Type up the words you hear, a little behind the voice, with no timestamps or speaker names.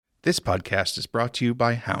This podcast is brought to you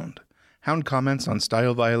by Hound. Hound comments on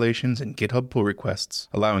style violations and GitHub pull requests,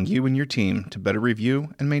 allowing you and your team to better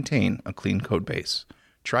review and maintain a clean code base.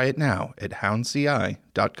 Try it now at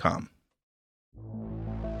houndci.com.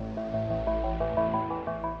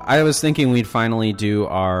 I was thinking we'd finally do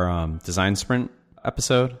our design sprint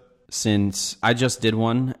episode, since I just did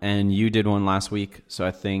one and you did one last week. So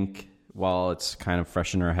I think while it's kind of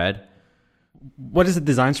fresh in our head. What is a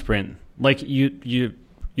design sprint? Like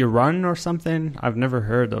you run or something? I've never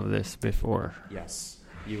heard of this before. Yes.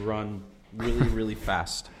 You run really, really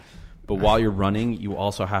fast. But while you're running, you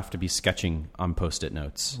also have to be sketching on Post-it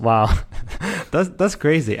notes. Wow. That's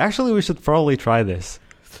crazy. Actually, we should probably try this.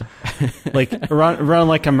 Like run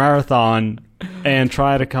like a marathon and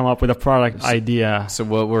try to come up with a product idea. So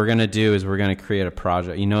what we're going to do is we're going to create a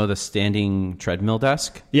project. You know the standing treadmill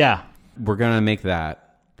desk? Yeah. We're going to make that.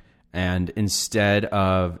 And instead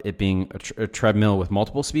of it being a treadmill with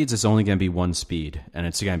multiple speeds, it's only going to be one speed. And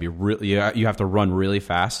it's going to be really, you have to run really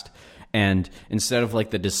fast. And instead of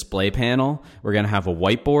like the display panel, we're going to have a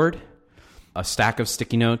whiteboard, a stack of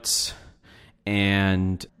sticky notes,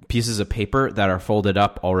 and pieces of paper that are folded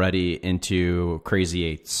up already into crazy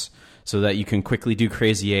eights, so that you can quickly do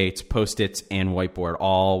crazy eights, Post-its, and whiteboard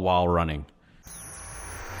all while running.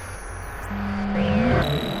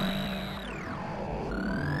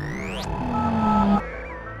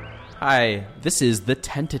 Hi, this is the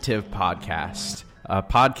Tentative Podcast, a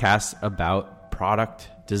podcast about product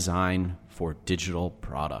design for digital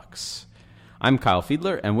products. I'm Kyle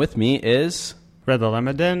Fiedler, and with me is Reda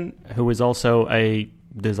Lemedin, who is also a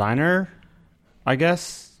designer, I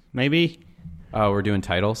guess, maybe. Oh, we're doing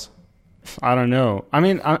titles? I don't know. I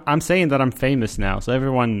mean, I'm saying that I'm famous now, so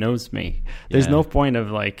everyone knows me. There's no point of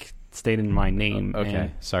like stating my name. Okay,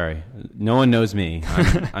 sorry. No one knows me.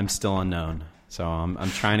 I'm still unknown. So I'm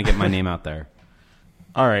trying to get my name out there.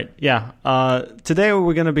 All right. Yeah. Today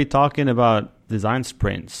we're going to be talking about design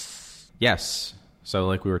sprints. Yes. So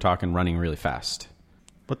like we were talking running really fast.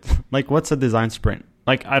 What's a design sprint?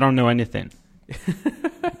 Like, I don't know anything.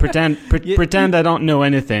 Pretend I don't know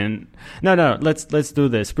anything. No. Let's do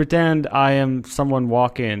this. Pretend I am someone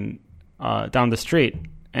walking down the street,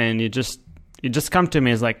 and you just come to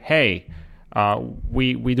me as like, hey,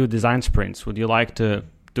 we do design sprints. Would you like to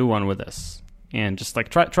do one with us? And just like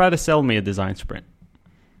try to sell me a design sprint.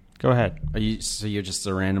 Go ahead. So you're just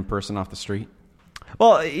a random person off the street?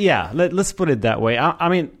 Well, yeah. Let's put it that way. I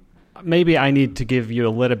mean, maybe I need to give you a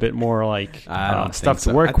little bit more like stuff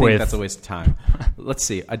to work with. I think that's a waste of time. Let's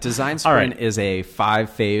see. A design sprint is a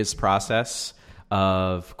 5-phase process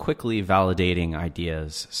of quickly validating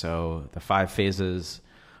ideas. So the 5 phases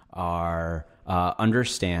are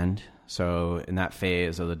understand. So in that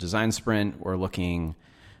phase of the design sprint, we're looking,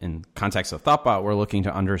 in context of Thoughtbot, we're looking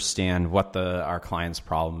to understand what our client's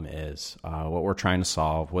problem is, what we're trying to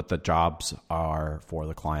solve, what the jobs are for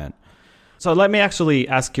the client. So let me actually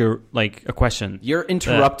ask you like a question. You're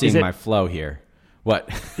interrupting my flow here. What?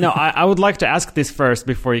 No, I would like to ask this first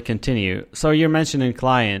before you continue. So you're mentioning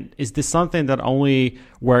client. Is this something that only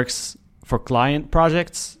works for client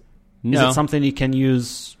projects? No. Is it something you can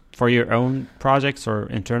use for your own projects or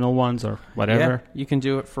internal ones or whatever? Yeah, you can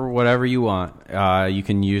do it for whatever you want. You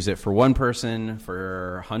can use it for one person,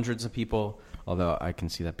 for hundreds of people, although I can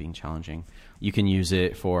see that being challenging. You can use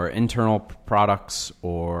it for internal products,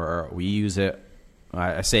 or we use it,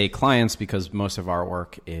 I say clients because most of our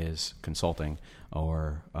work is consulting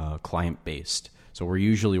or client-based. So we're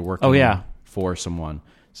usually working for someone.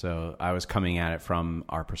 So I was coming at it from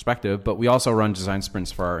our perspective, but we also run design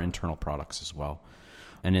sprints for our internal products as well.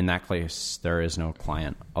 And in that case, there is no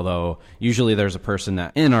client. Although usually there's a person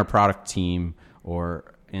that in our product team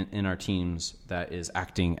or in our teams that is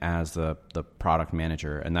acting as the product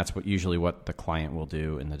manager. And that's usually what the client will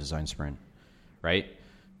do in the design sprint, right?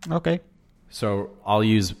 Okay. So I'll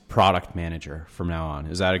use product manager from now on.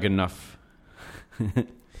 Is that a good enough?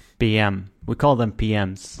 PM. We call them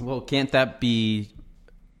PMs. Well, can't that be,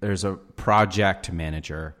 there's a project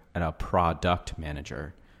manager and a product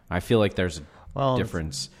manager. I feel like there's a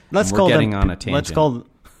difference. Let's call them on a tangent.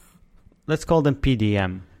 Let's call them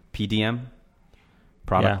PDM. PDM?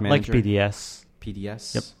 Product manager? Like PDS.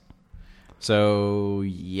 PDS? Yep. So,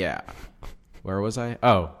 yeah. Where was I?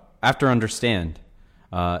 Oh, after understand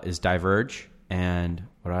is diverge. And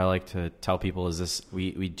what I like to tell people is this: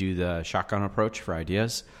 we do the shotgun approach for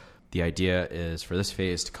ideas. The idea is for this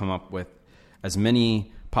phase to come up with as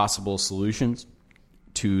many possible solutions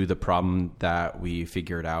to the problem that we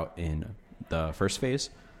figured out in the first phase.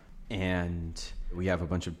 And We have a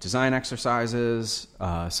bunch of design exercises.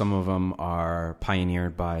 Some of them are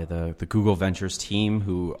pioneered by the Google Ventures team,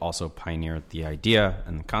 who also pioneered the idea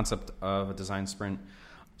and the concept of a design sprint.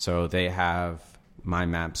 So they have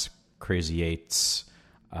mind maps, crazy eights,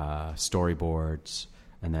 storyboards,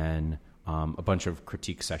 and then a bunch of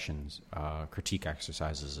critique sessions, critique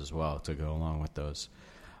exercises as well to go along with those.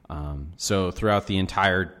 So throughout the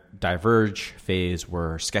entire Diverge phase,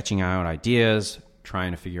 we're sketching out ideas,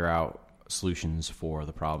 trying to figure out solutions for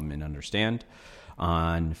the problem and understand.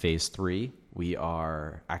 On phase 3, we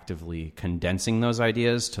are actively condensing those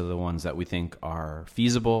ideas to the ones that we think are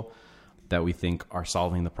feasible, that we think are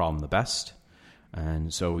solving the problem the best.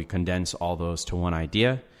 And so we condense all those to one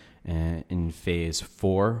idea. And in phase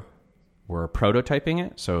 4, we're prototyping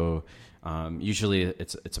it. So usually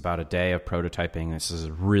it's about a day of prototyping. This is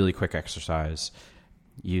a really quick exercise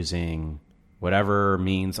using whatever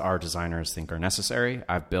means our designers think are necessary.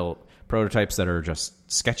 I've built prototypes that are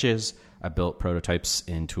just sketches. I've built prototypes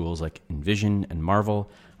in tools like InVision and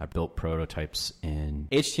Marvel. I've built prototypes in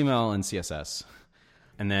HTML and CSS.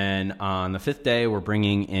 And then on the 5th day, we're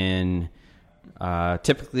bringing in,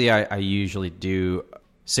 typically I usually do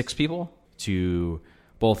 6 people to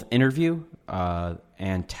both interview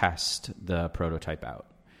and test the prototype out.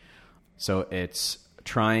 So it's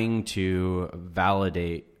trying to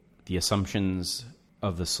validate the assumptions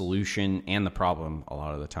of the solution and the problem a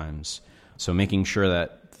lot of the times. So making sure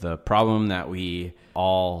that the problem that we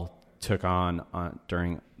all took on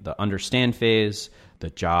during the understand phase, the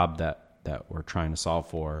job that we're trying to solve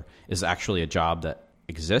for, is actually a job that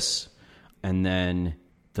exists. And then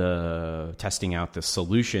the testing out the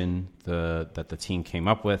solution that the team came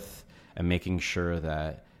up with and making sure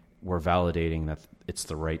that we're validating that it's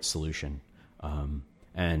the right solution.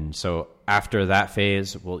 And so after that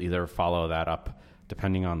phase, we'll either follow that up,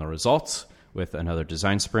 depending on the results, with another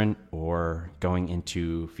design sprint or going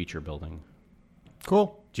into feature building.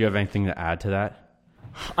 Cool. Do you have anything to add to that?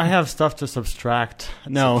 I have stuff to subtract.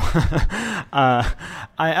 No. I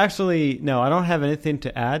don't have anything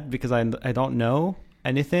to add because I don't know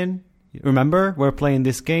anything. Remember, we're playing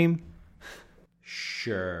this game?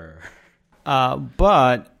 Sure.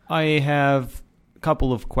 But I have a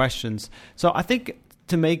couple of questions. So I think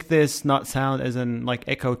to make this not sound as an like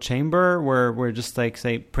echo chamber where we're just like,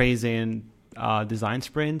 say, praising design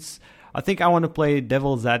sprints, I think I want to play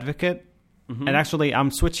devil's advocate. Mm-hmm. And actually,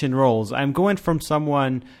 I'm switching roles. I'm going from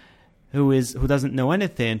someone who doesn't know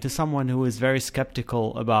anything to someone who is very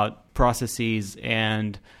skeptical about processes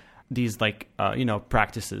and these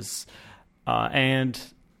practices, and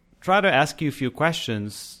try to ask you a few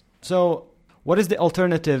questions. So, what is the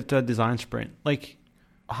alternative to a design sprint? Like,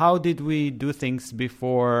 how did we do things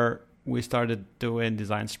before we started doing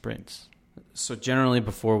design sprints? So generally,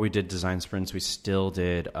 before we did design sprints, we still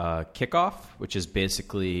did a kickoff, which is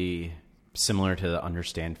basically similar to the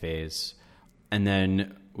understand phase. And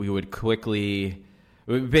then we would we're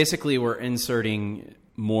inserting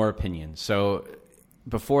more opinions. So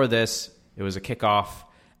before this, it was a kickoff.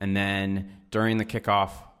 And then during the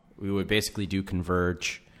kickoff, we would basically do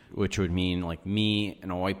Converge, which would mean like me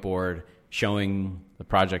and a whiteboard showing the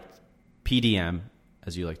project PDM,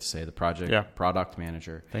 as you like to say, the project product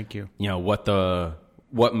manager. Thank you. What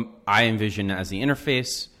I envision as the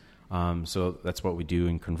interface. So that's what we do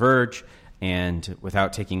in Converge, and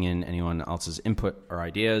without taking in anyone else's input or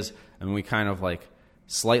ideas. And we kind of like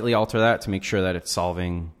slightly alter that to make sure that it's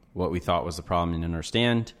solving what we thought was the problem and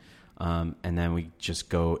understand. And then we just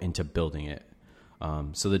go into building it.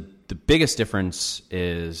 So the biggest difference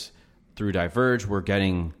is through Diverge, we're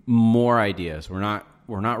getting more ideas. We're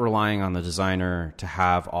not relying on the designer to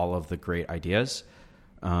have all of the great ideas,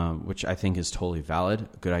 which I think is totally valid.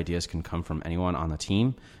 Good ideas can come from anyone on the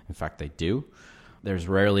team. In fact, they do. There's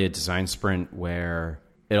rarely a design sprint where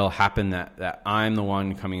it'll happen that I'm the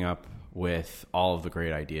one coming up with all of the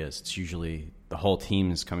great ideas. It's usually the whole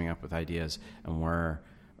team is coming up with ideas, and we're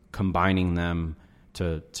combining them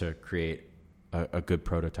to create a good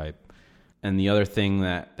prototype. And the other thing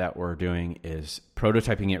that we're doing is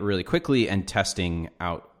prototyping it really quickly and testing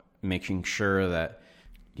out, making sure that,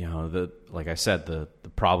 like I said, the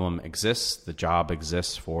problem exists, the job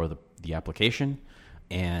exists for the application,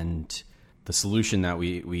 and the solution that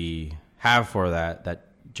we have for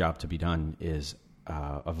that job to be done is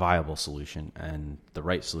a viable solution and the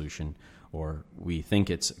right solution, or we think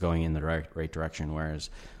it's going in the right direction. Whereas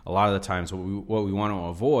a lot of the times what we want to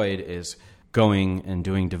avoid is going and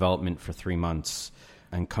doing development for 3 months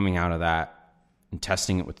and coming out of that and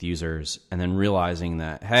testing it with users and then realizing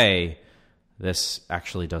that, hey, this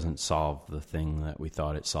actually doesn't solve the thing that we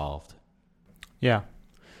thought it solved. Yeah.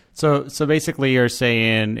 So basically you're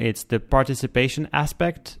saying it's the participation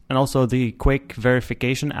aspect and also the quick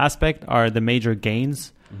verification aspect are the major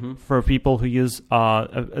gains for people who use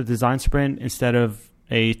a design sprint instead of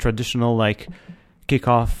a traditional like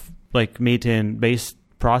kickoff like meeting based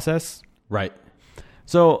process. Right.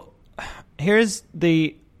 So here's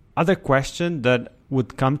the other question that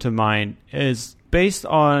would come to mind is based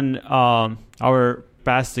on our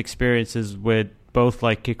past experiences with both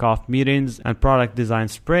like kickoff meetings and product design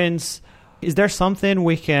sprints. Is there something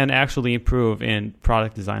we can actually improve in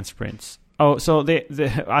product design sprints? Oh, so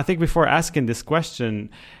I think before asking this question,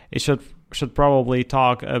 it should probably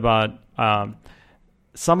talk about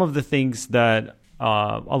some of the things that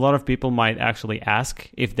a lot of people might actually ask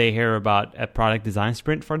if they hear about a product design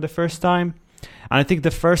sprint for the first time. And I think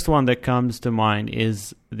the first one that comes to mind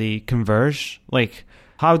is the converge. Like,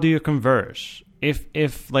 how do you converge?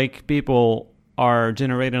 If like people are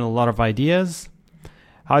generating a lot of ideas,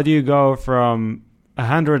 how do you go from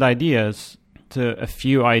 100 ideas to a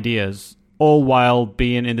few ideas, all while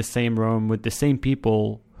being in the same room with the same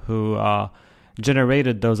people who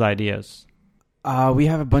generated those ideas? We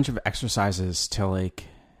have a bunch of exercises to like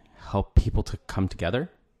help people to come together.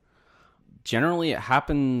 Generally, it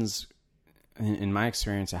happens, in my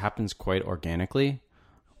experience, it happens quite organically.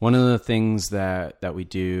 One of the things that we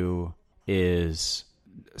do is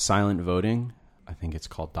silent voting. I think it's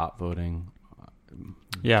called dot voting.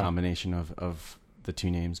 Combination of the two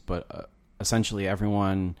names. But essentially,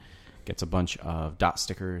 everyone gets a bunch of dot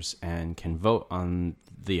stickers and can vote on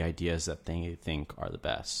the ideas that they think are the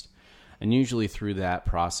best. And usually through that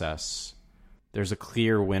process, there's a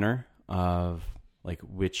clear winner of like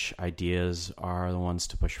which ideas are the ones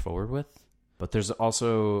to push forward with. But there's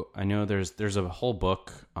also, I know there's a whole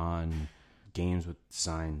book on games with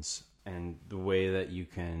designs and the way that you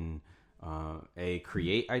can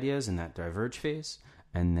create ideas in that diverge phase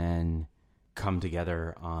and then come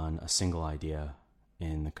together on a single idea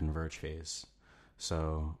in the converge phase.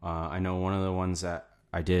 So I know one of the ones that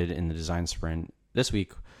I did in the design sprint this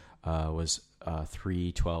week was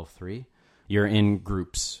 3-12-3. You're in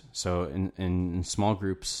groups. So in small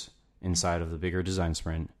groups inside of the bigger design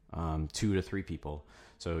sprint, 2 to 3 people.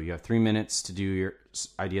 So you have 3 minutes to do your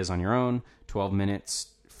ideas on your own, 12 minutes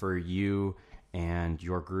for you and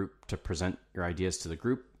your group to present your ideas to the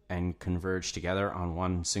group and converge together on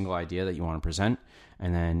one single idea that you want to present.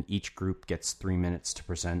 And then each group gets 3 minutes to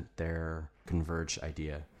present their converged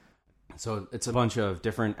idea. So it's a bunch of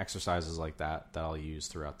different exercises like that I'll use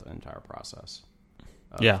throughout the entire process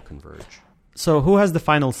of converge. So who has the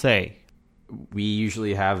final say? We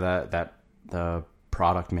usually have the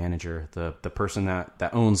product manager, the person that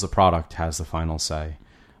owns the product has the final say.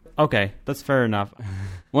 Okay, that's fair enough.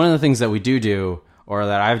 One of the things that we do, or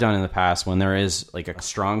that I've done in the past, when there is like a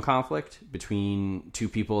strong conflict between two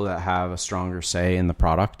people that have a stronger say in the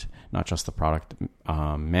product, not just the product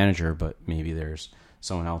manager, but maybe there's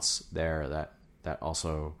someone else there that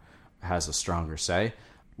also has a stronger say.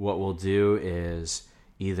 What we'll do is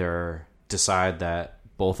either decide that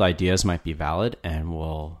both ideas might be valid and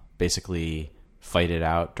we'll basically fight it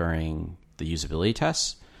out during the usability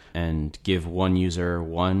tests and give one user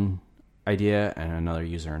one idea and another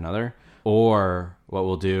user another. Or what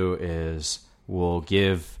we'll do is we'll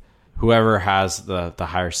give whoever has the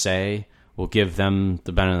higher say, we'll give them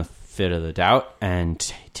the benefit of the doubt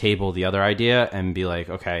and table the other idea and be like,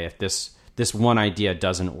 okay, if this one idea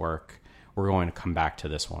doesn't work, we're going to come back to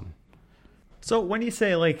this one. So when you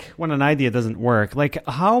say like when an idea doesn't work, like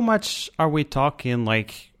how much are we talking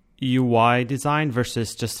like UI design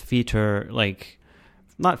versus just feature, like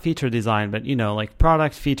not feature design, but like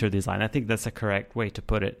product feature design? I think that's a correct way to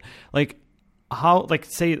put it. Like how, like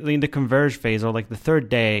say in the converge phase or like the third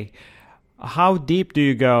day, how deep do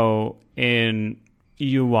you go in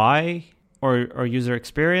UI or user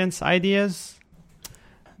experience ideas?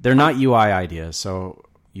 They're not UI ideas, so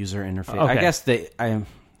user interface. Okay. I guess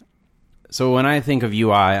so when I think of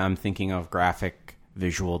UI, I'm thinking of graphic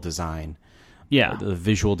visual design. Yeah. The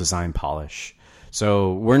visual design polish.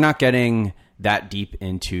 So we're not getting that deep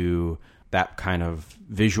into that kind of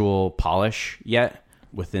visual polish yet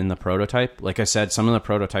within the prototype. Like I said, some of the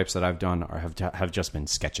prototypes that I've done have just been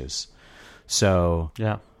sketches. So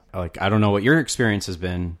yeah, like I don't know what your experience has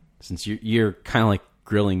been, since you're kind of like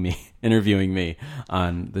grilling me, interviewing me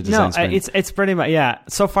on the design sprint. It's pretty much, yeah.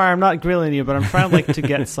 So far I'm not grilling you, but I'm trying like to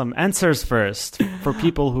get some answers first for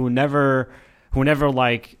people who never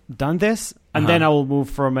like done this, and then I will move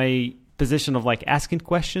from a position of like asking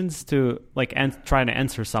questions to like trying to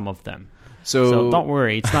answer some of them. So don't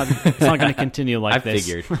worry, it's not going to continue like this.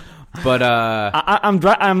 I figured. But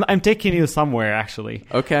I'm taking you somewhere, actually.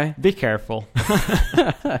 Okay. Be careful.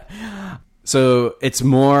 So it's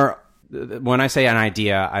more, when I say an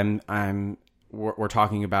idea, we're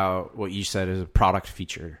talking about what you said is a product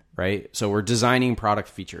feature, right? So we're designing product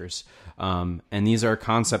features, and these are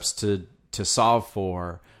concepts to solve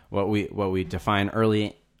for what we define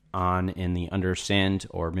early on in the understand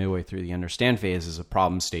or midway through the understand phase as a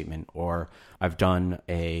problem statement, or I've done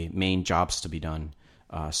a main jobs to be done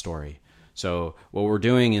story. So what we're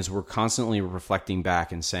doing is we're constantly reflecting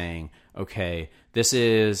back and saying, okay, this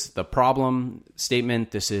is the problem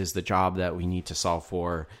statement. This is the job that we need to solve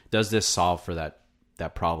for. Does this solve for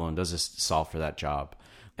that problem? Does this solve for that job?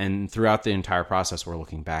 And throughout the entire process, we're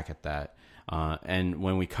looking back at that. And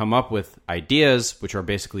when we come up with ideas, which are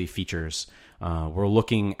basically features, we're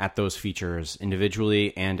looking at those features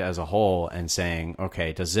individually and as a whole and saying,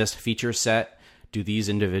 okay, does this feature set, do these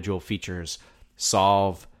individual features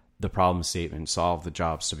solve the problem statement, solve the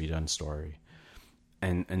jobs to be done story?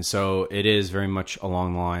 And so it is very much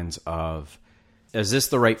along the lines of, is this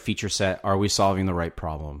the right feature set? Are we solving the right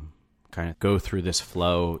problem? Kind of go through this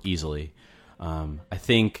flow easily. I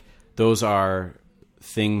think those are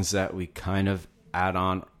things that we kind of add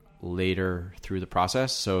on later through the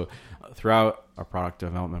process. So throughout our product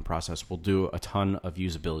development process, we'll do a ton of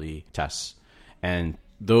usability tests. And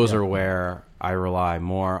those are where I rely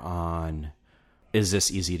more on, is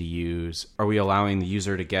this easy to use? Are we allowing the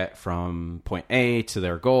user to get from point A to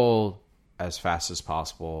their goal as fast as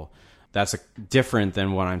possible? That's different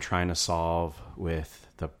than what I'm trying to solve with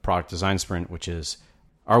the product design sprint, which is,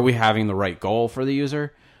 are we having the right goal for the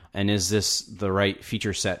user? And is this the right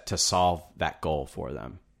feature set to solve that goal for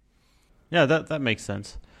them? Yeah, that makes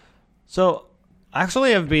sense. So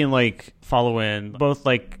actually I've been following both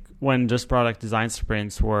when just product design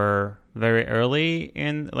sprints were very early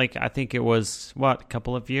in, I think it was, a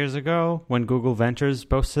couple of years ago when Google Ventures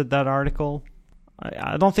posted that article.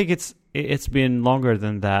 I don't think it's been longer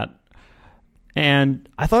than that. And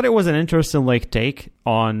I thought it was an interesting take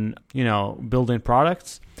on, building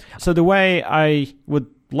products. So the way I would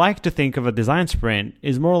like to think of a design sprint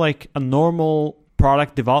is more like a normal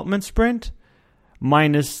product development sprint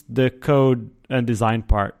minus the code and design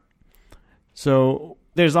part. So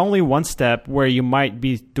there's only one step where you might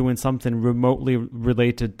be doing something remotely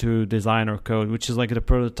related to design or code, which is the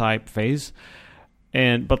prototype phase.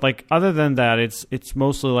 But other than that, it's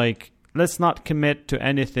mostly let's not commit to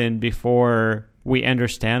anything before we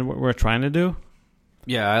understand what we're trying to do.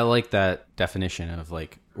 Yeah, I like that definition of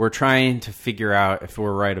we're trying to figure out if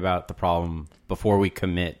we're right about the problem before we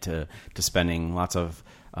commit to spending lots of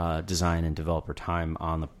design and developer time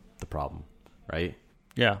on the problem, right?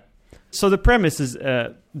 Yeah. So the premise is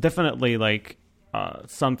definitely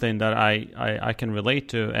something that I can relate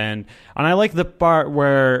to, and I like the part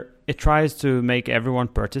where it tries to make everyone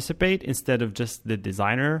participate instead of just the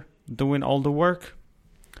designer doing all the work.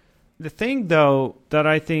 The thing, though, that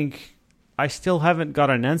I think I still haven't got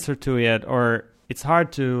an answer to yet, or it's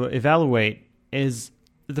hard to evaluate, is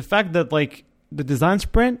the fact that the design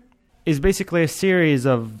sprint is basically a series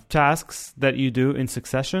of tasks that you do in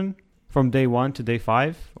succession from day 1 to day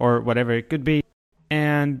 5 or whatever it could be.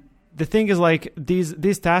 And the thing is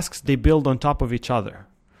these tasks, they build on top of each other.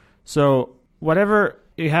 So whatever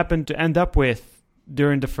you happen to end up with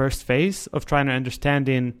during the first phase of trying to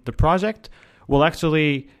understanding the project will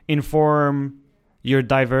actually inform your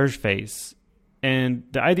diverge phase. And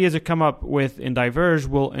the ideas you come up with in diverge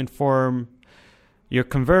will inform your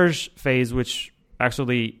converge phase, which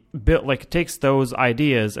actually takes those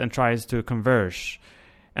ideas and tries to converge.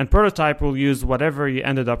 And prototype will use whatever you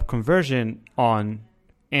ended up conversion on,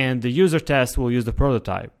 and the user test will use the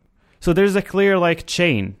prototype. So there's a clear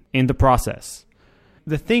chain in the process.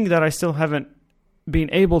 The thing that I still haven't been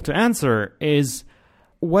able to answer is,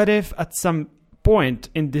 what if at some point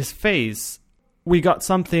in this phase we got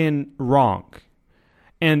something wrong?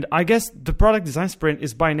 And I guess the product design sprint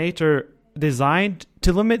is by nature designed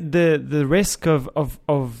to limit the risk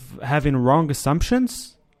of having wrong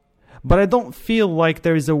assumptions. But I don't feel like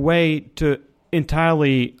there is a way to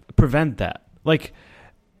entirely prevent that.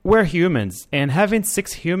 We're humans, and having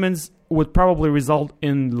 6 humans would probably result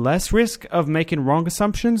in less risk of making wrong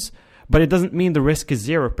assumptions, but it doesn't mean the risk is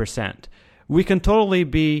 0%. We can totally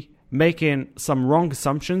be making some wrong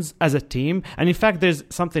assumptions as a team. And in fact, there's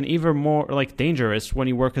something even more dangerous when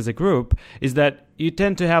you work as a group, is that you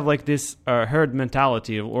tend to have this herd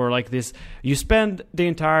mentality, or this, you spend the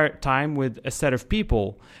entire time with a set of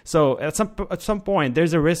people. So at some point,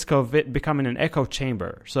 there's a risk of it becoming an echo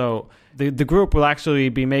chamber. So the group will actually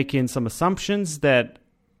be making some assumptions that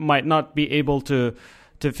might not be able to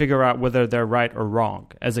to figure out whether they're right or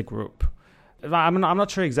wrong as a group. I'm not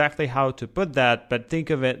sure exactly how to put that, but think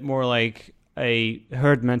of it more like a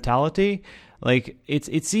herd mentality. Like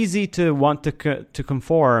it's easy to want to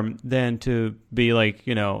conform than to be like,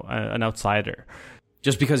 an outsider.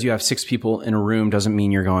 Just because you have 6 people in a room doesn't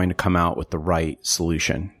mean you're going to come out with the right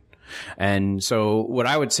solution. And so what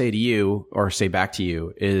I would say to you, or say back to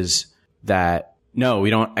you, is that no, we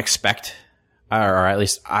don't expect, or at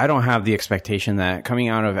least I don't have the expectation that coming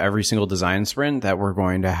out of every single design sprint that we're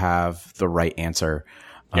going to have the right answer.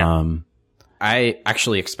 Yeah. I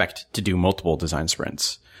actually expect to do multiple design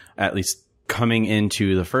sprints, at least coming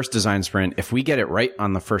into the first design sprint. If we get it right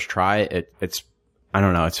on the first try, it's I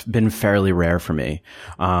don't know, it's been fairly rare for me.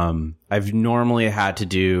 I've normally had to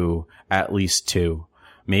do at least 2,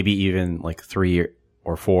 maybe even like 3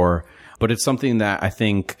 or 4, but it's something that I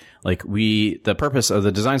think like the purpose of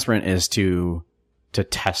the design sprint is to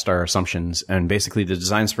test our assumptions. And basically the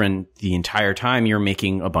design sprint, the entire time you're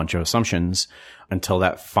making a bunch of assumptions until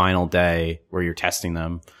that final day where you're testing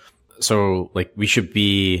them. So like we should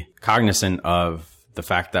be cognizant of the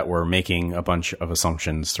fact that we're making a bunch of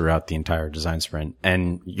assumptions throughout the entire design sprint.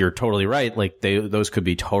 And you're totally right. Like those could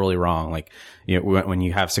be totally wrong. Like, when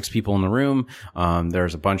you have 6 people in the room,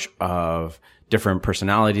 there's a bunch of different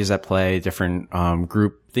personalities at play, different,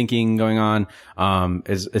 group thinking going on.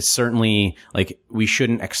 It's certainly like we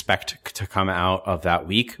shouldn't expect to come out of that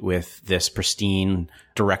week with this pristine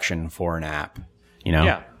direction for an app,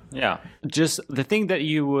 Yeah. Just the thing that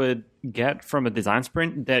you would get from a design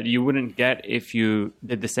sprint that you wouldn't get if you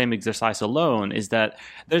did the same exercise alone is that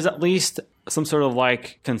there's at least some sort of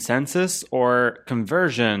like consensus or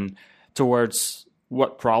conversion towards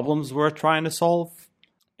what problems we're trying to solve,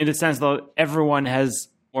 in the sense that everyone has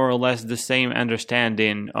more or less the same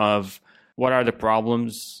understanding of what are the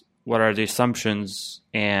problems, what are the assumptions,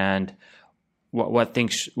 and what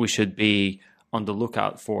things we should be on the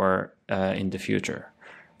lookout for in the future.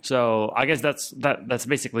 So I guess that's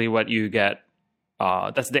basically what you get.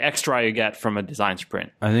 That's the extra you get from a design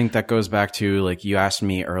sprint. I think that goes back to, like, you asked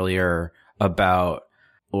me earlier about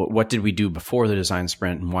what did we do before the design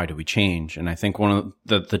sprint and why did we change? And I think one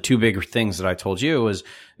of the 2 big things that I told you was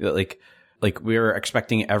that, like we were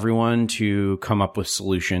expecting everyone to come up with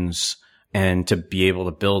solutions and to be able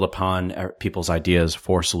to build upon people's ideas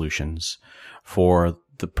for solutions for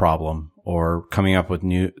the problem, or coming up with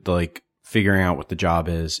figuring out what the job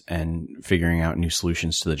is and figuring out new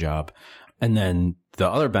solutions to the job. And then the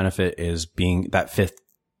other benefit is being that 5th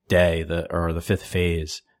day, the 5th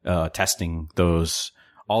phase, testing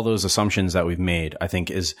all those assumptions that we've made, I think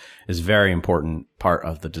is very important part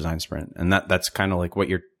of the design sprint. And that's kind of like what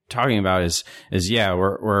you're talking about is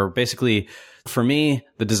we're basically, for me,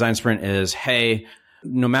 the design sprint is, hey,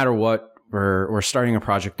 no matter what, we're starting a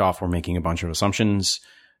project off, we're making a bunch of assumptions.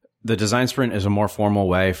 The design sprint is a more formal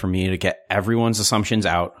way for me to get everyone's assumptions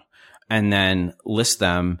out and then list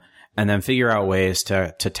them and then figure out ways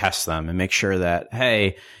to test them and make sure that,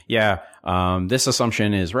 hey, this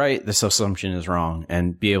assumption is right, this assumption is wrong,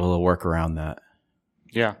 and be able to work around that.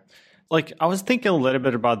 Yeah. Like, I was thinking a little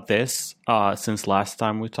bit about this since last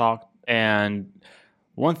time we talked. And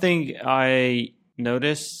one thing I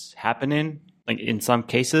noticed happening, like in some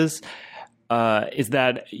cases, is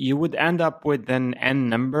that you would end up with an n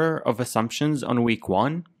number of assumptions on week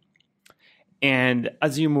 1. And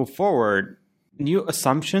as you move forward, new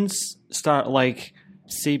assumptions start like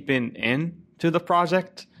seeping in to the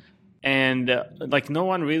project. And like no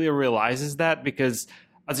one really realizes that, because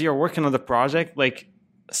as you're working on the project, like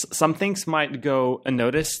some things might go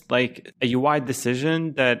unnoticed, like a UI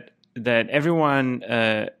decision that everyone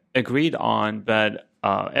agreed on, but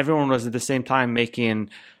everyone was at the same time making,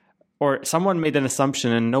 or someone made an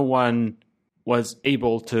assumption and no one was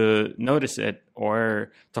able to notice it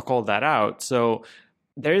or to call that out. So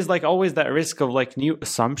there is like always that risk of like new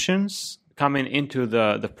assumptions coming into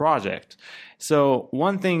the project. So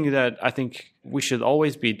one thing that I think we should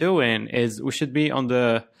always be doing is we should be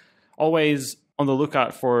always on the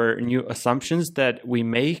lookout for new assumptions that we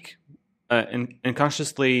make and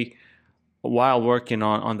consciously while working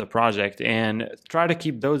on the project, and try to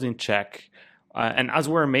keep those in check. And as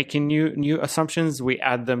we're making new assumptions, we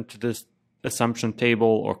add them to this assumption table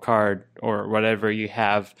or card or whatever you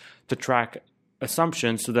have to track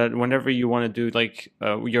assumptions, so that whenever you want to do like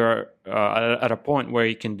you're at a point where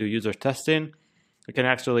you can do user testing, you can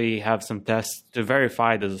actually have some tests to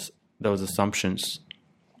verify those assumptions.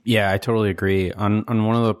 Yeah, I totally agree. On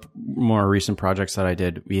one of the more recent projects that I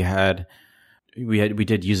did, we did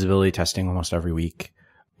usability testing almost every week,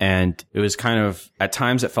 and it was kind of, at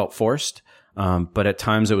times it felt forced, but at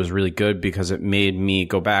times it was really good because it made me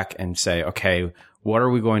go back and say, okay, what are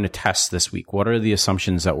we going to test this week? What are the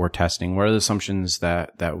assumptions that we're testing? What are the assumptions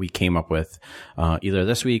that we came up with, either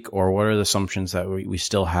this week, or what are the assumptions that we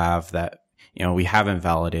still have that, we haven't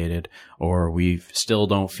validated, or we still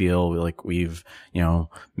don't feel like we've,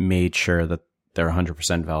 made sure that they're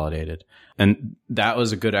 100% validated. And that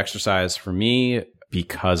was a good exercise for me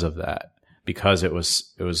because of that, because it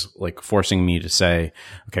was like forcing me to say,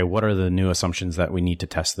 okay, what are the new assumptions that we need to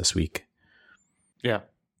test this week? Yeah.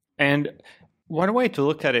 And one way to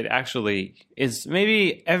look at it actually is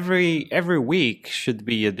maybe every week should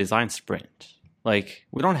be a design sprint. Like,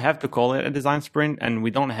 we don't have to call it a design sprint, and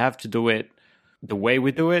we don't have to do it the way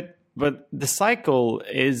we do it. But the cycle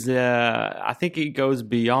is, I think it goes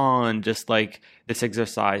beyond just like this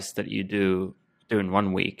exercise that you do in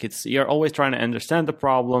 1 week. You're always trying to understand the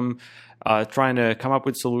problem, trying to come up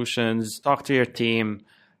with solutions, talk to your team,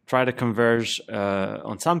 try to converge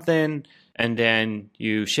on something, and then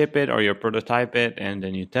you ship it or you prototype it, and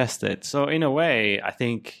then you test it. So in a way, I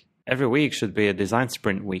think every week should be a design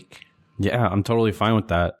sprint week. Yeah, I'm totally fine with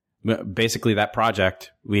that. Basically, that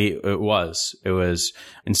project, it was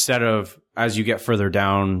instead of, as you get further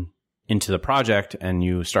down into the project and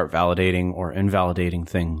you start validating or invalidating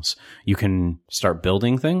things, you can start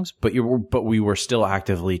building things, but we were still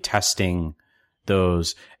actively testing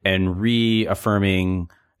those and reaffirming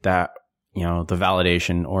that, the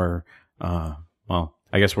validation, or,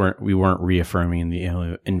 I guess we weren't reaffirming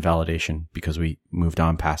the invalidation because we moved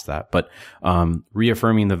on past that, but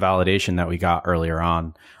reaffirming the validation that we got earlier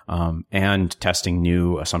on, and testing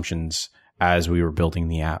new assumptions as we were building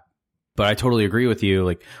the app. But I totally agree with you.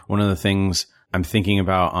 Like, one of the things I'm thinking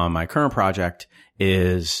about on my current project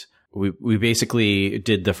is we basically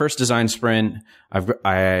did the first design sprint.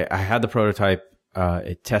 I had the prototype.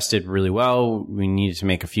 It tested really well. We needed to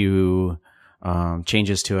make a few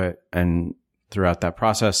changes to it, and throughout that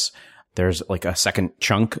process, there's like a second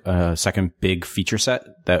chunk, a second big feature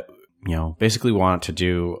set that, basically want to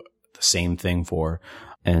do the same thing for.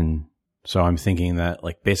 And so I'm thinking that,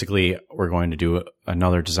 like, basically we're going to do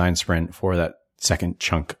another design sprint for that second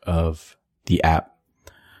chunk of the app.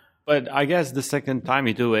 But I guess the second time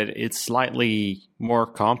you do it, it's slightly more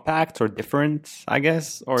compact or different, I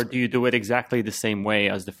guess? Or do you do it exactly the same way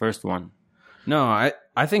as the first one? No,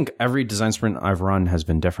 I think every design sprint I've run has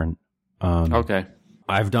been different. Okay.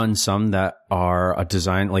 I've done some that are a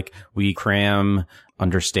design, like we cram,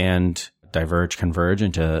 understand, diverge, converge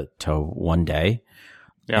into 1 day.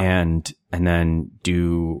 Yeah. And then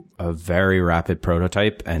do a very rapid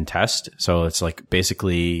prototype and test. So it's like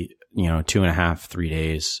basically, 2.5, 3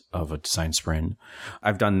 days of a design sprint.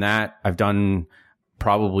 I've done that. I've done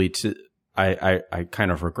probably I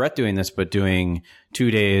kind of regret doing this, but doing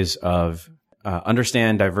 2 days of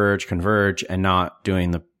understand, diverge, converge, and not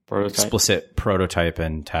doing the explicit prototype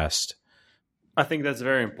and test. I think that's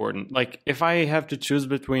very important. Like, if I have to choose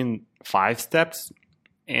between 5 steps,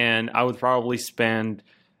 and I would probably spend,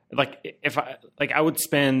 I would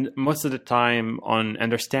spend most of the time on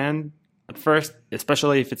understand at first,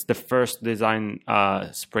 especially if it's the first design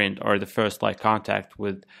sprint or the first contact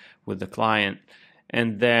with the client,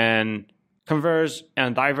 and then converge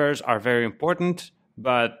and diverge are very important,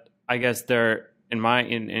 but I guess they're in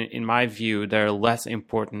my view, they're less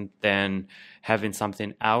important than having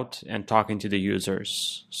something out and talking to the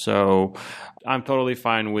users. So I'm totally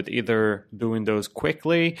fine with either doing those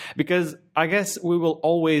quickly, because I guess we will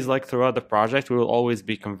always, throughout the project, we will always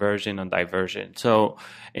be conversion and diversion. So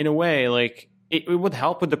in a way, it would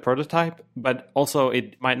help with the prototype, but also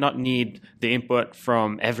it might not need the input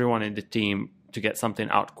from everyone in the team to get something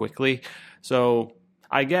out quickly. So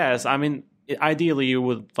I guess, ideally, you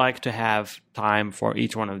would like to have time for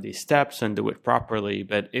each one of these steps and do it properly.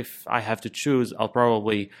 But if I have to choose, I'll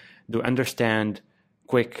probably do understand,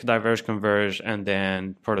 quick, diverge, converge, and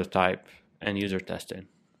then prototype and user testing.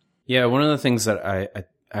 Yeah, one of the things that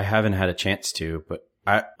I haven't had a chance to, but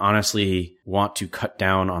I honestly want to cut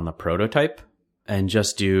down on the prototype and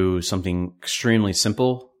just do something extremely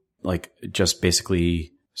simple, like just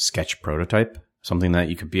basically sketch prototype, something that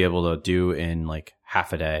you could be able to do in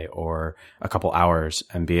half a day or a couple hours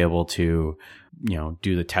and be able to,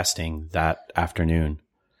 do the testing that afternoon.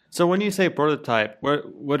 So when you say prototype,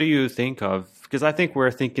 what do you think of? Because I think we're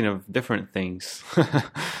thinking of different things.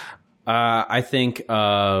 I think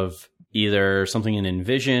of either something in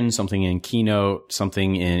InVision, something in Keynote,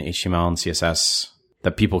 something in HTML and CSS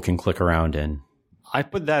that people can click around in. I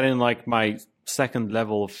put that in my second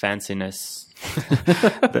level of fanciness.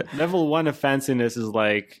 The level 1 of fanciness is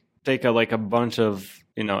take a bunch of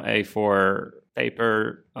A4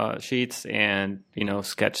 paper sheets and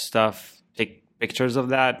sketch stuff, take pictures of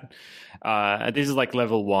that, This is like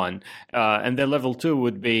level 1. And then level 2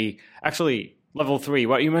 would be actually level 3.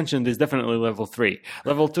 What you mentioned is definitely level 3.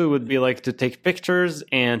 Level 2 would be like to take pictures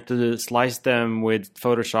and to slice them with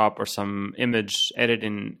Photoshop or some image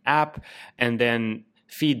editing app, and then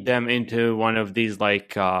feed them into one of these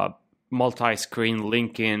like multi-screen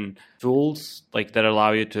linking tools like that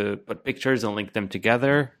allow you to put pictures and link them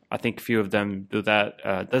together. I think a few of them do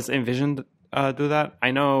that. Does InVision do that?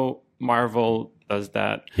 I know Marvel does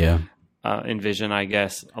that. Yeah. InVision, I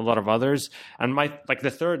guess, a lot of others. And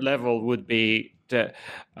the third level would be to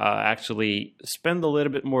actually spend a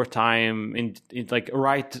little bit more time in like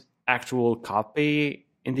write actual copy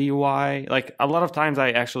in the UI. Like a lot of times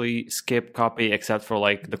I actually skip copy except for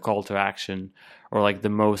like the call to action or like the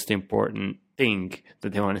most important thing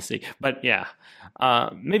that they want to see. But yeah,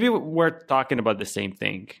 maybe we're talking about the same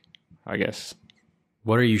thing, I guess.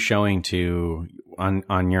 What are you showing to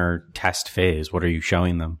on your test phase? What are you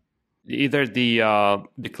showing them? Either the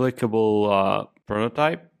clickable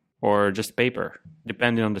prototype or just paper,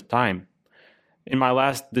 depending on the time. In my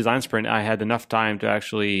last design sprint, I had enough time to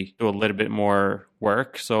actually do a little bit more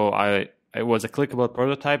work. So it was a clickable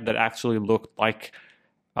prototype that actually looked like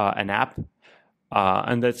an app.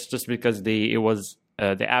 And that's just because the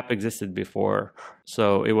app existed before.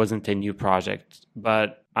 So it wasn't a new project.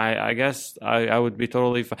 But I guess I would be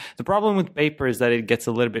totally fine. The problem with paper is that it gets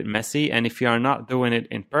a little bit messy. And if you are not doing it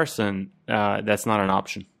in person, that's not an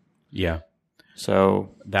option. Yeah.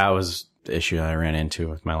 So that was the issue that I ran into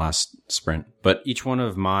with my last sprint. But each one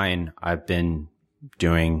of mine, I've been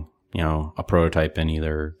doing, a prototype in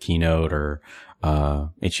either Keynote or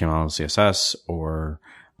HTML and CSS or,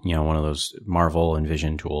 one of those Marvel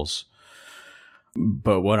InVision tools.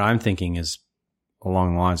 But what I'm thinking is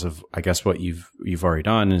along the lines of, I guess, what you've already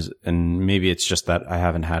done is, and maybe it's just that I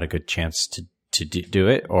haven't had a good chance to do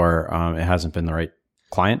it, or it hasn't been the right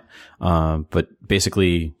client. But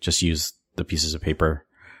basically just use the pieces of paper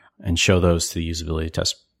and show those to the usability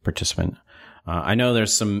test participant. I know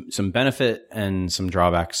there's some benefit and some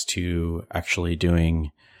drawbacks to actually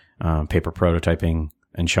doing paper prototyping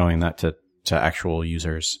and showing that to actual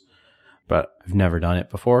users, but I've never done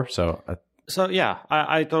it before. So yeah,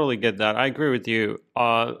 I totally get that. I agree with you.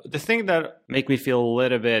 The thing that make me feel a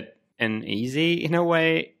little bit uneasy in a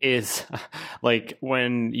way is like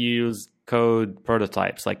when you use code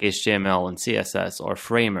prototypes like HTML and CSS or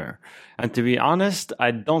Framer. And to be honest,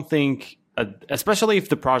 I don't think, especially if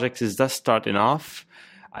the project is just starting off,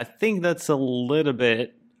 I think that's a little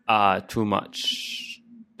bit too much.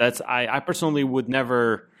 I personally would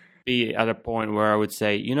never be at a point where I would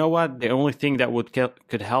say, you know what, the only thing that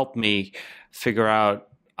could help me figure out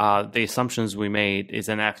the assumptions we made is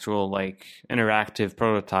an actual like interactive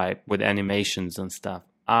prototype with animations and stuff.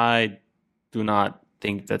 I do not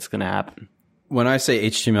think that's going to happen. When I say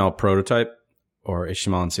HTML prototype or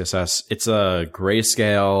HTML and CSS, it's a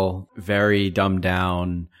grayscale, very dumbed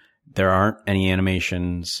down. There aren't any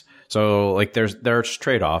animations. So like there's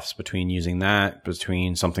trade-offs between using that,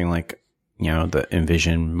 between something like, the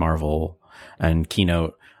InVision, Marvel, and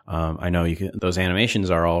Keynote. I know those animations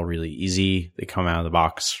are all really easy. They come out of the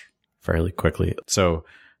box fairly quickly. So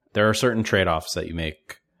there are certain trade-offs that you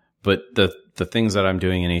make, but the things that I'm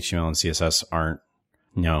doing in HTML and CSS aren't,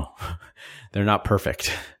 they're not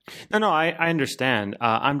perfect. No, I understand.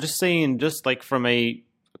 I'm just saying, just like from a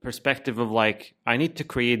perspective of like, I need to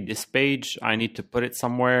create this page, I need to put it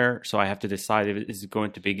somewhere, so I have to decide if it's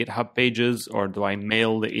going to be GitHub pages or do I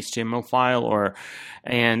mail the HTML file,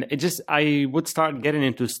 and it just, I would start getting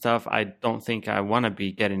into stuff I don't think I want to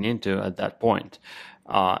be getting into at that point.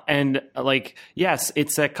 And like, yes,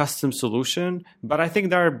 it's a custom solution, but I think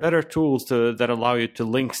there are better tools that allow you to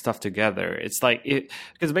link stuff together. It's like,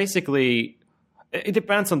 because basically it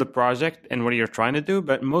depends on the project and what you're trying to do,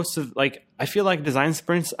 but I feel like design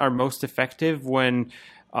sprints are most effective when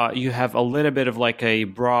you have a little bit of like a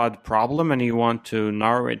broad problem and you want to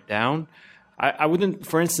narrow it down. I wouldn't,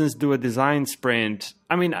 for instance, do a design sprint.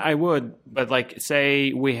 I mean, I would, but like,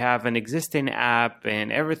 say we have an existing app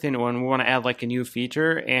and everything, when we want to add like a new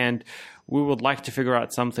feature and we would like to figure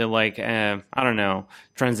out something like, I don't know,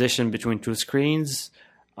 transition between two screens.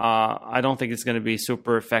 I don't think it's going to be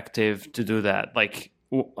super effective to do that. Like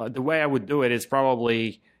the way I would do it is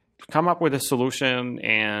probably come up with a solution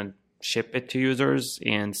and ship it to users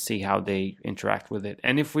and see how they interact with it.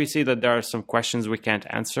 And if we see that there are some questions we can't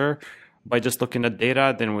answer by just looking at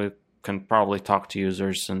data, then we can probably talk to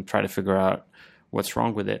users and try to figure out what's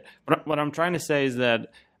wrong with it. But what I'm trying to say is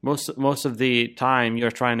that most of the time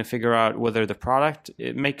you're trying to figure out whether the product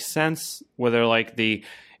it makes sense, whether like the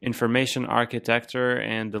information architecture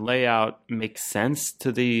and the layout makes sense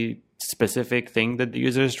to the specific thing that the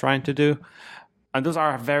user is trying to do. And those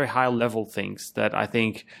are very high level things that I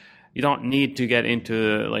think you don't need to get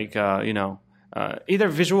into like either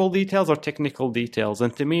visual details or technical details.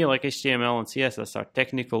 And to me, like HTML and CSS are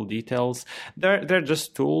technical details. They're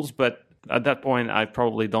just tools, but at that point, I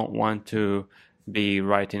probably don't want to be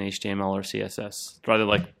writing HTML or CSS. I'd rather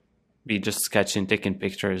like be just sketching, taking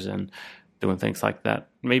pictures, and doing things like that.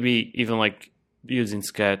 Maybe even like using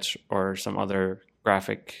Sketch or some other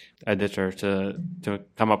graphic editor to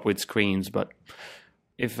come up with screens. But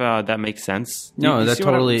if that makes sense, no, that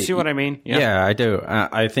totally. See what I mean? Yeah, I do.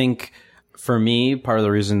 I think for me, part of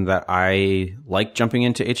the reason that I like jumping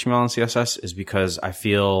into HTML and CSS is because I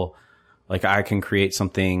feel like I can create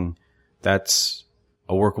something that's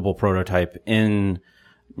a workable prototype in,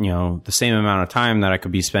 the same amount of time that I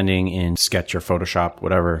could be spending in Sketch or Photoshop,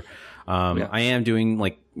 whatever. I am doing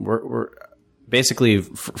like, we're basically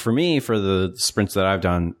for me, for the sprints that I've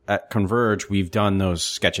done at Converge, we've done those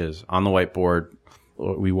sketches on the whiteboard.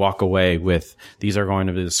 We walk away with, these are going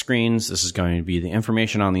to be the screens. This is going to be the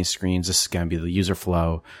information on these screens. This is going to be the user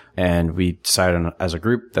flow. And we decided as a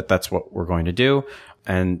group that that's what we're going to do.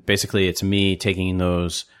 And basically it's me taking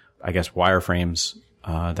those, I guess, wireframes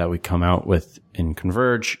that we come out with in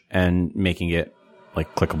Converge and making it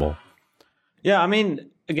like clickable. Yeah, I mean,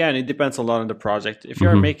 again, it depends a lot on the project. If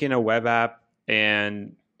you're making a web app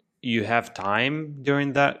and you have time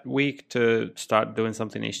during that week to start doing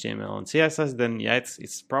something HTML and CSS, then yeah,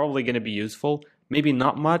 it's probably going to be useful. Maybe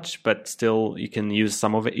not much, but still you can use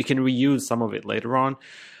some of it. You can reuse some of it later on.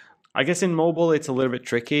 I guess in mobile, it's a little bit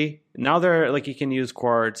tricky. Now you can use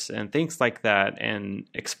Quartz and things like that and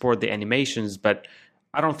export the animations, but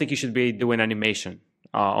I don't think you should be doing animation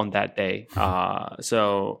on that day.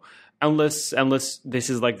 So unless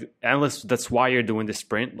that's why you're doing the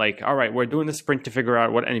sprint, like, all right, we're doing the sprint to figure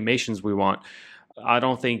out what animations we want. I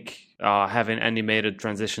don't think having animated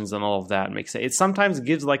transitions and all of that makes sense. It sometimes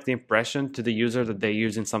gives like the impression to the user that they're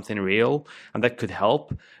using something real, and that could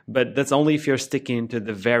help. But that's only if you're sticking to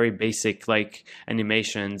the very basic like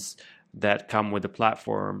animations that come with the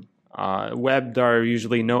platform. Web, there are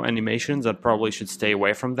usually no animations. I probably should stay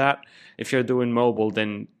away from that. If you're doing mobile,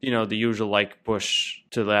 then the usual like push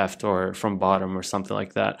to left or from bottom or something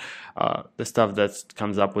like that. The stuff that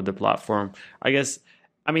comes up with the platform. I guess.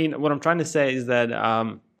 I mean, what I'm trying to say is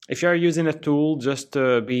that if you're using a tool just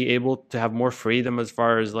to be able to have more freedom as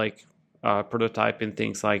far as like prototyping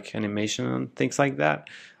things like animation and things like that,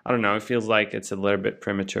 I don't know. It feels like it's a little bit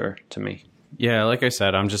premature to me. Yeah, like I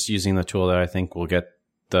said, I'm just using the tool that I think will get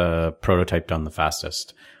the prototype done the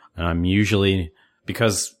fastest. And I'm usually,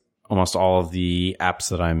 because almost all of the apps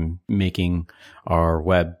that I'm making are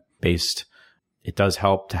web based, it does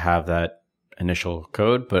help to have that initial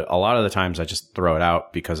code, but a lot of the times I just throw it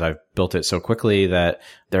out because I've built it so quickly that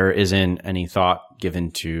there isn't any thought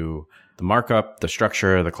given to the markup, the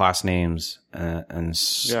structure, the class names,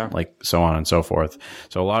 like so on and so forth.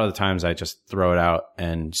 So a lot of the times I just throw it out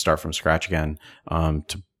and start from scratch again,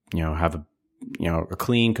 to, have a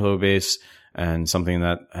clean code base and something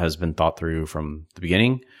that has been thought through from the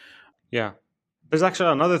beginning. Yeah. There's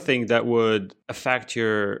actually another thing that would affect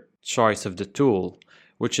your choice of the tool,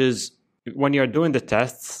 which is when you're doing the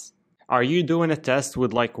tests, are you doing a test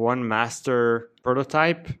with like one master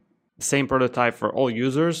prototype, same prototype for all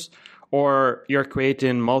users, or you're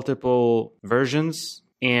creating multiple versions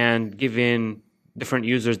and giving different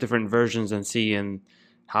users different versions and seeing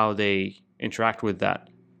how they interact with that?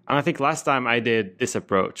 And I think last time I did this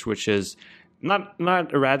approach, which is not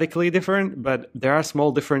radically different, but there are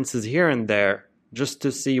small differences here and there just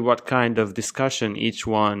to see what kind of discussion each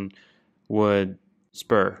one would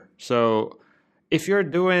spur. So if you're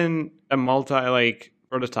doing a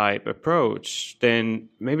prototype approach, then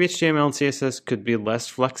maybe HTML and CSS could be less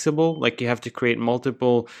flexible. Like you have to create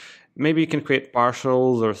multiple, maybe you can create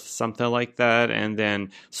partials or something like that and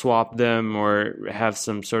then swap them or have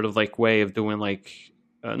some sort of like way of doing like,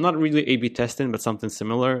 not really A/B testing, but something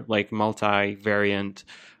similar, like multi-variant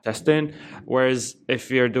testing. Whereas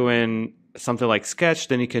if you're doing something like Sketch,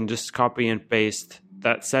 then you can just copy and paste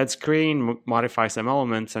that said screen, modify some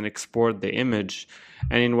elements, and export the image.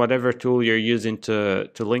 And in whatever tool you're using to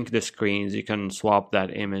link the screens, you can swap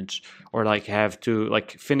that image, or like have to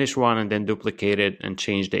like finish one and then duplicate it and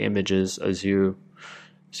change the images as you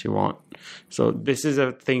want. So this is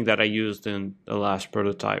a thing that I used in the last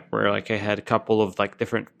prototype, where like I had a couple of like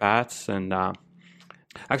different paths, and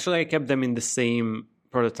actually I kept them in the same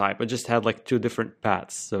prototype. I just had like two different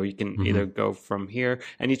paths. So you can either go from here,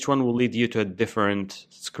 and each one will lead you to a different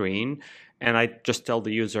screen. And I just tell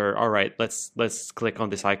the user, all right, let's click on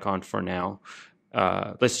this icon for now.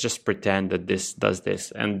 Let's just pretend that this does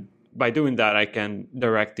this. And by doing that, I can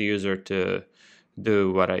direct the user to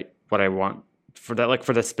do what I want for that, like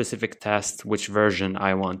for the specific test, which version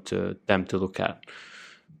I want them to look at.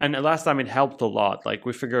 And last time it helped a lot. Like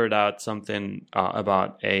we figured out something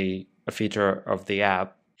about a feature of the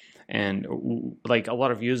app, and like a lot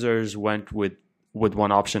of users went with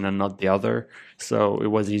one option and not the other. So it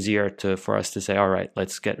was easier for us to say, all right,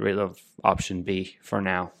 let's get rid of option B for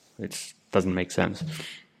now. It doesn't make sense.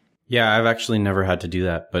 Yeah, I've actually never had to do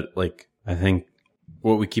that, but like I think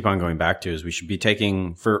what we keep on going back to is we should be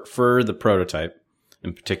taking for the prototype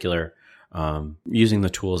in particular, using the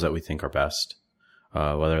tools that we think are best,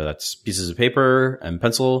 whether that's pieces of paper and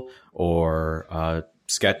pencil, or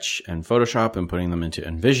Sketch and Photoshop and putting them into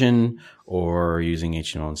InVision, or using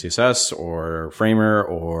HTML and CSS, or Framer,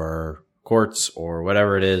 or Quartz, or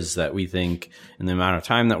whatever it is that we think in the amount of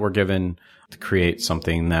time that we're given to create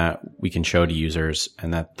something that we can show to users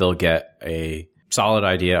and that they'll get a solid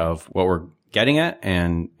idea of what we're getting at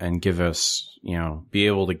and give us, be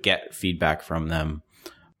able to get feedback from them.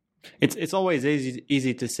 It's always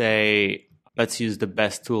easy to say, let's use the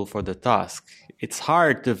best tool for the task. It's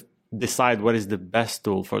hard to decide what is the best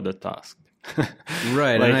tool for the task.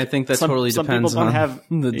 Right. Like, and I think that totally depends on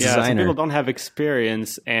the designer. Some people don't have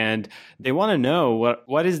experience, and they want to know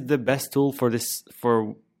what is the best tool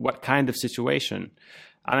for what kind of situation.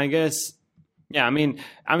 And I guess, I mean,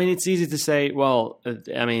 it's easy to say, well,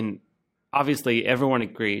 obviously everyone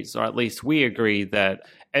agrees, or at least we agree, that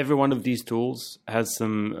every one of these tools has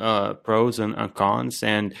some pros and cons.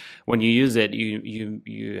 And when you use it,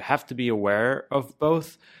 you have to be aware of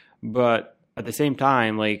both. But at the same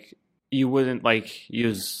time, like, you wouldn't like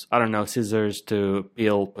use, I don't know, scissors to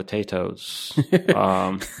peel potatoes. If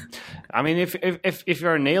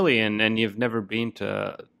you're an alien and you've never been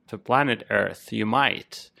to planet Earth, you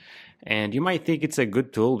might. And you might think it's a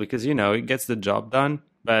good tool because, it gets the job done.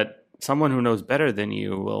 But someone who knows better than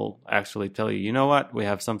you will actually tell you, you know what, we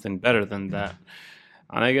have something better than that.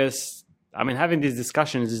 And I guess, having these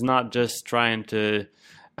discussions is not just trying to,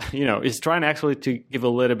 it's trying actually to give a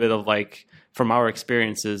little bit of like, from our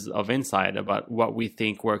experiences of insight about what we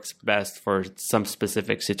think works best for some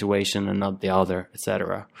specific situation and not the other,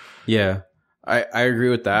 etc. Yeah, I agree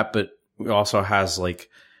with that. But it also has like,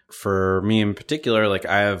 for me in particular, like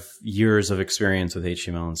I have years of experience with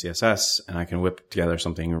HTML and CSS, and I can whip together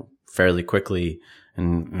something fairly quickly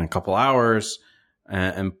in a couple hours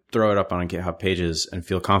and throw it up on GitHub pages and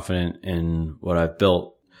feel confident in what I've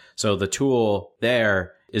built. So the tool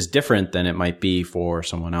there is different than it might be for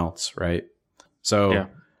someone else, right? So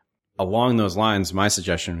along those lines, my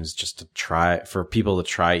suggestion is just for people to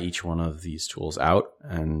try each one of these tools out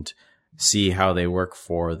and see how they work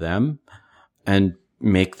for them and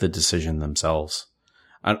make the decision themselves.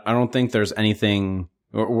 I don't think there's anything,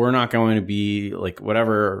 we're not going to be like,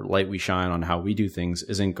 whatever light we shine on how we do things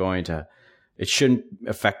it shouldn't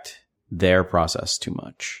affect their process too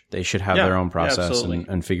much. They should have their own process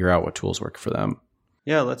and figure out what tools work for them.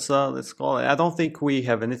 Yeah, let's call it. I don't think we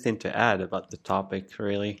have anything to add about the topic,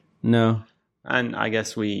 really. No. And I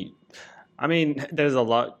guess there's a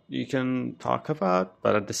lot you can talk about,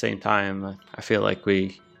 but at the same time, I feel like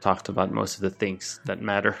we talked about most of the things that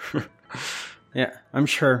matter. Yeah, I'm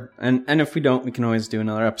sure. And if we don't, we can always do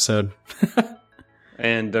another episode.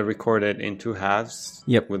 And record it in 2 halves.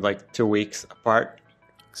 Yep. With like 2 weeks apart.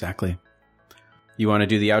 Exactly. You want to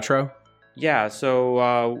do the outro? Yeah,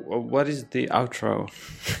 so what is the outro?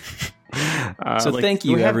 Thank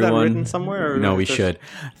you, everyone. Have that written somewhere? No, we should.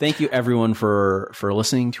 Thank you, everyone, for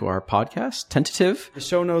listening to our podcast, Tentative. The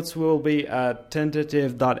show notes will be at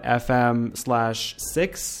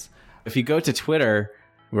tentative.fm/6. If you go to Twitter,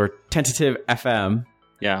 we're Tentative FM.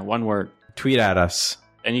 Yeah, one word. Tweet at us.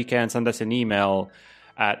 And you can send us an email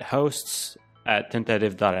at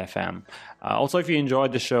hosts@tentative.fm. Also, if you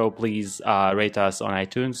enjoyed the show, please rate us on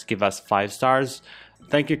iTunes. Give us 5 stars.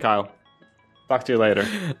 Thank you, Kyle. Talk to you later.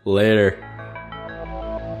 Later.